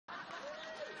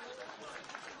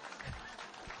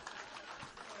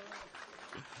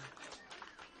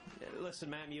listen,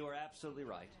 ma'am, you are absolutely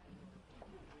right.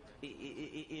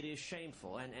 It is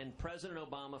shameful. And President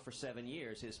Obama, for 7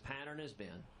 years, his pattern has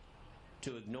been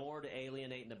to ignore, to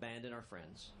alienate, and abandon our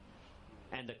friends,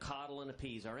 and to coddle and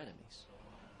appease our enemies.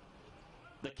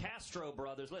 The Castro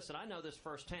brothers, listen, I know this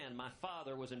firsthand. My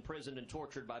father was imprisoned and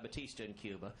tortured by Batista in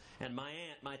Cuba, and my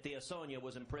aunt, my Tia Sonia,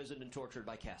 was imprisoned and tortured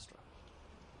by Castro.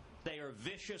 They are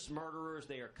vicious murderers.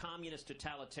 They are communist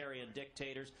totalitarian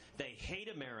dictators. They hate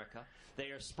America.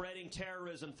 They are spreading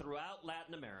terrorism throughout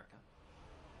Latin America.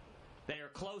 They are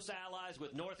close allies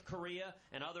with North Korea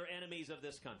and other enemies of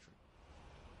this country.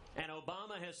 And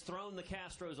Obama has thrown the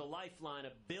Castros a lifeline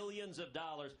of billions of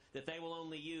dollars that they will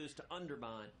only use to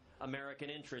undermine American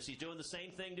interests. He's doing the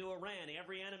same thing to Iran.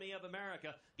 Every enemy of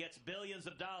America gets billions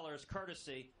of dollars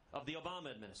courtesy of the Obama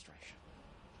administration.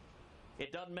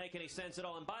 It doesn't make any sense at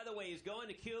all. And by the way, he's going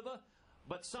to Cuba,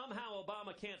 but somehow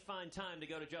Obama can't find time to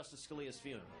go to Justice Scalia's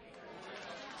funeral.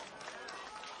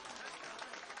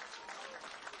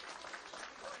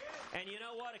 And you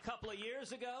know what? A couple of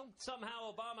years ago,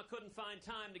 somehow Obama couldn't find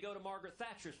time to go to Margaret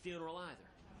Thatcher's funeral either.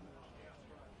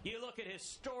 You look at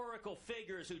historical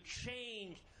figures who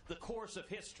changed the course of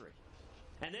history.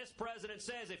 And this president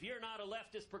says if you're not a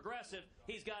leftist progressive,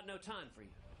 he's got no time for you.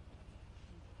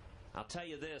 I'll tell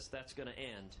you this, that's going to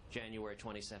end January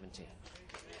 2017.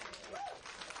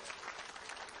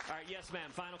 All right, yes, ma'am.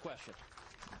 Final question.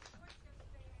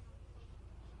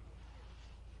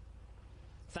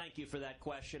 Thank you for that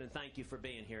question, and thank you for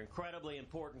being here. Incredibly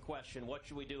important question. What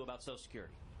should we do about Social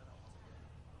Security?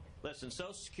 Listen,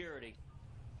 Social Security,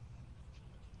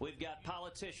 we've got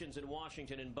politicians in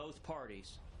Washington in both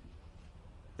parties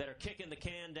that are kicking the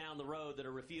can down the road, that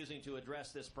are refusing to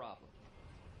address this problem.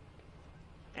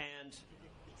 And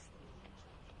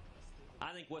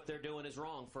I think what they're doing is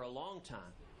wrong. For a long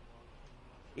time,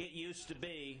 it used to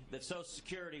be that Social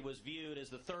Security was viewed as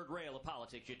the third rail of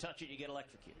politics. You touch it, you get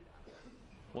electrocuted.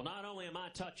 Well, not only am I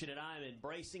touching it, I am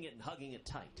embracing it and hugging it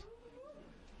tight.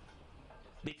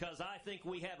 Because I think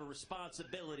we have a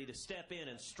responsibility to step in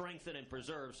and strengthen and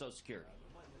preserve Social Security.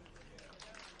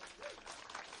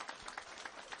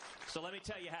 So let me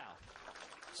tell you how.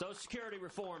 Social Security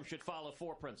reform should follow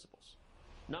 4 principles.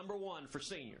 Number 1, for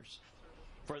seniors,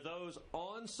 for those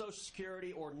on Social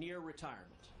Security or near retirement,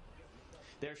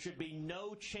 there should be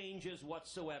no changes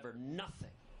whatsoever, nothing.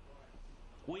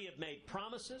 We have made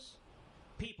promises.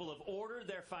 People have ordered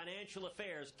their financial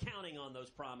affairs counting on those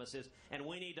promises, and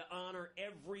we need to honor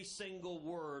every single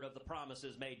word of the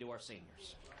promises made to our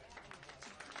seniors.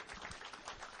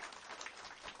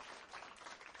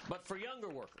 But for younger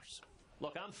workers,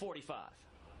 look, I'm 45.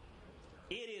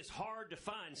 It is hard to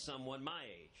find someone my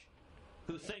age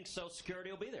who thinks Social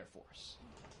Security will be there for us.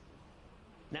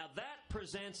 Now that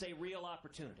presents a real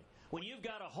opportunity. When you've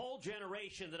got a whole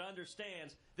generation that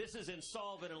understands this is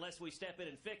insolvent unless we step in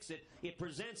and fix it, it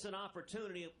presents an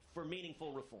opportunity for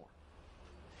meaningful reform.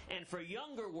 And for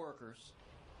younger workers,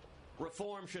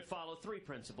 reform should follow 3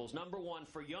 principles. Number 1,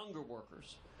 for younger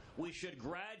workers, we should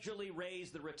gradually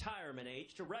raise the retirement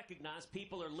age to recognize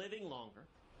people are living longer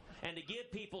and to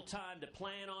give people time to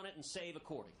plan on it and save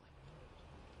accordingly.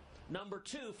 Number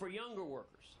 2, for younger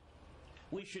workers,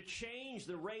 we should change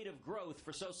the rate of growth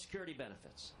for Social Security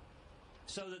benefits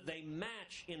so that they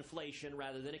match inflation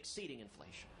rather than exceeding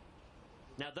inflation.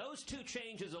 Now, those 2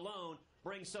 changes alone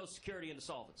bring Social Security into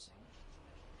solvency.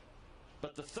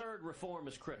 But the third reform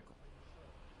is critical.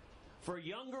 For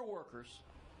younger workers,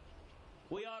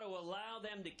 we ought to allow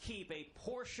them to keep a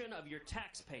portion of your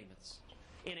tax payments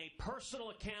in a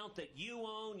personal account that you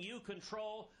own, you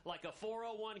control, like a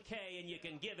 401k, and you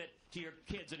can give it to your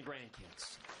kids and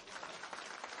grandkids.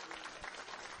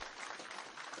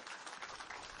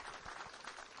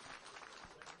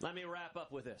 Let me wrap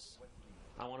up with this.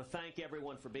 I want to thank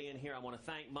everyone for being here. I want to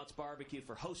thank Mutt's Barbecue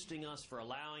for hosting us, for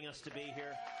allowing us to be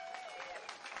here.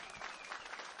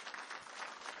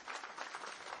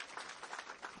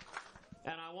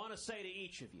 And I want to say to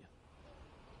each of you,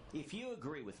 if you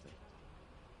agree with me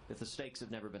that the stakes have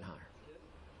never been higher,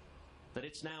 that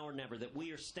it's now or never, that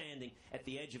we are standing at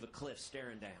the edge of a cliff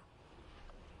staring down,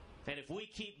 and if we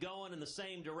keep going in the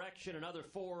same direction another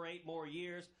 4 or 8 more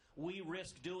years, we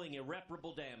risk doing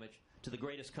irreparable damage to the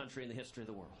greatest country in the history of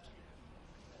the world.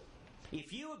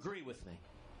 If you agree with me,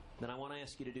 then I want to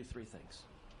ask you to do 3 things.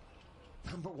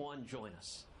 Number 1, join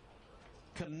us.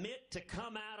 Commit to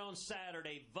come out on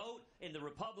Saturday, vote in the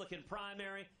Republican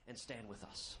primary, and stand with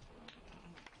us.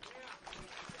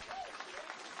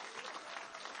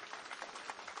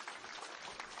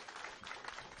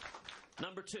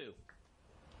 Number 2,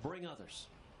 bring others.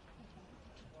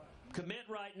 Commit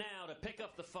right now to pick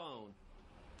up the phone,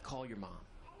 call your mom.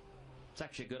 It's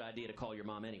actually a good idea to call your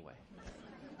mom anyway.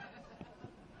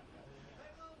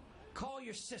 Call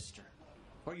your sister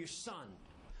or your son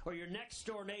or your next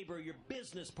door neighbor or your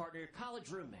business partner, your college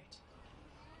roommate.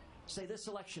 Say, this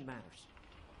election matters.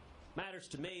 Matters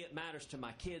to me, it matters to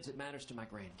my kids, it matters to my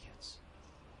grandkids.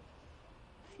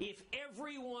 If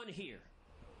everyone here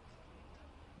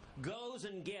goes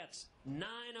and gets 9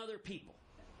 other people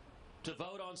to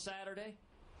vote on Saturday,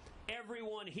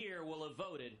 everyone here will have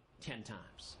voted 10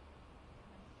 times.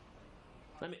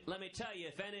 Let me tell you,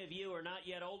 if any of you are not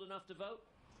yet old enough to vote,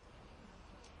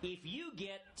 if you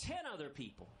get 10 other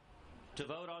people to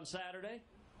vote on Saturday,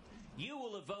 you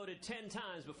will have voted 10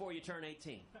 times before you turn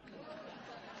 18.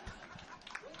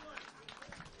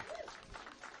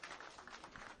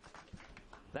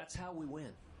 That's how we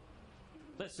win.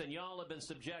 Listen, y'all have been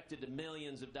subjected to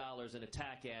millions of dollars in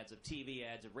attack ads, of TV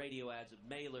ads, of radio ads, of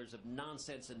mailers, of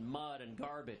nonsense and mud and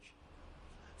garbage.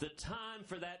 The time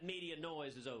for that media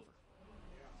noise is over.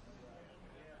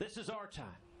 This is our time.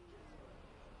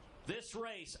 This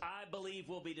race, I believe,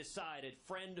 will be decided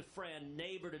friend to friend,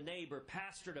 neighbor to neighbor,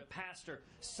 pastor to pastor,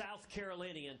 South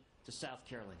Carolinian to South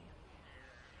Carolinian.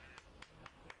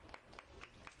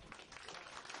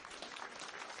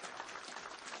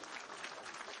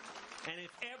 And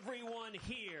if everyone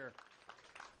here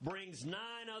brings 9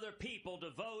 other people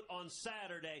to vote on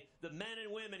Saturday, the men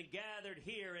and women gathered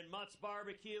here in Mutt's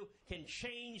Barbecue can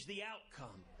change the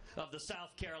outcome of the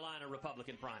South Carolina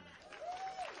Republican primary.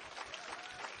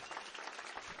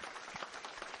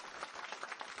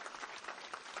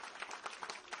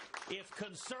 If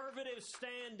conservatives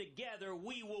stand together,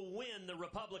 we will win the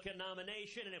Republican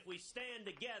nomination. And if we stand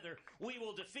together, we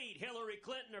will defeat Hillary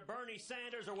Clinton or Bernie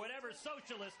Sanders or whatever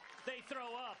socialist they throw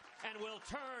up, and we'll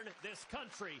turn this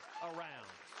country around.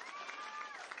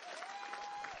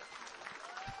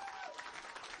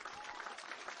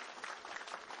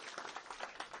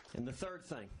 And the third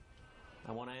thing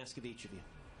I want to ask of each of you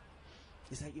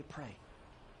is that you pray.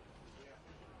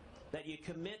 That you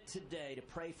commit today to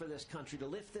pray for this country, to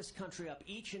lift this country up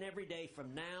each and every day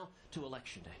from now to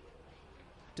Election Day.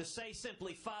 To say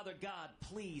simply, Father God,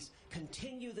 please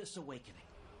continue this awakening.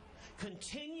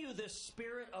 Continue this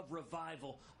spirit of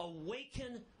revival.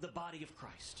 Awaken the body of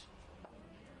Christ,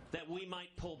 that we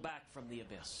might pull back from the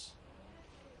abyss.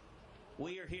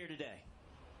 We are here today,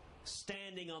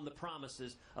 standing on the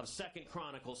promises of 2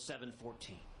 Chronicles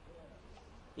 7:14.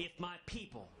 If my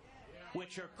people,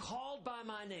 which are called by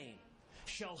my name,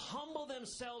 shall humble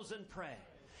themselves and pray,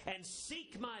 and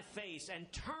seek my face,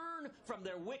 and turn from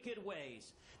their wicked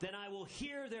ways, then I will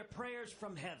hear their prayers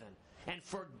from heaven, and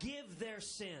forgive their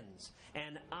sins,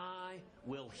 and I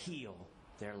will heal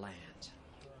their land.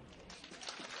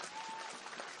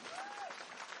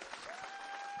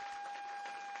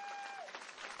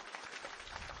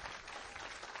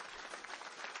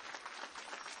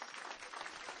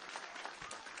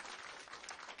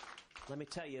 Let me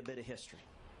tell you a bit of history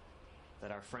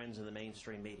that our friends in the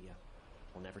mainstream media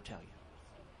will never tell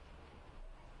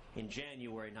you. In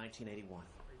January 1981,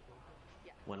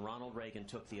 when Ronald Reagan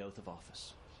took the oath of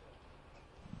office,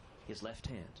 his left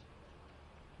hand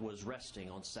was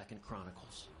resting on 2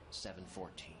 Chronicles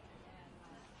 7:14.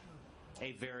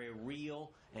 A very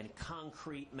real and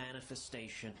concrete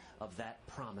manifestation of that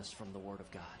promise from the Word of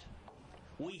God.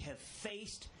 We have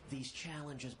faced these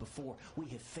challenges before. We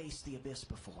have faced the abyss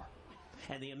before.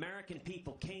 And the American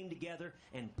people came together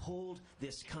and pulled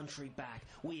this country back.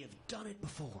 We have done it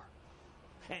before.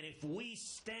 And if we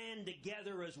stand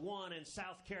together as one in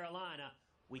South Carolina,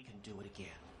 we can do it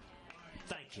again.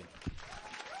 Thank you.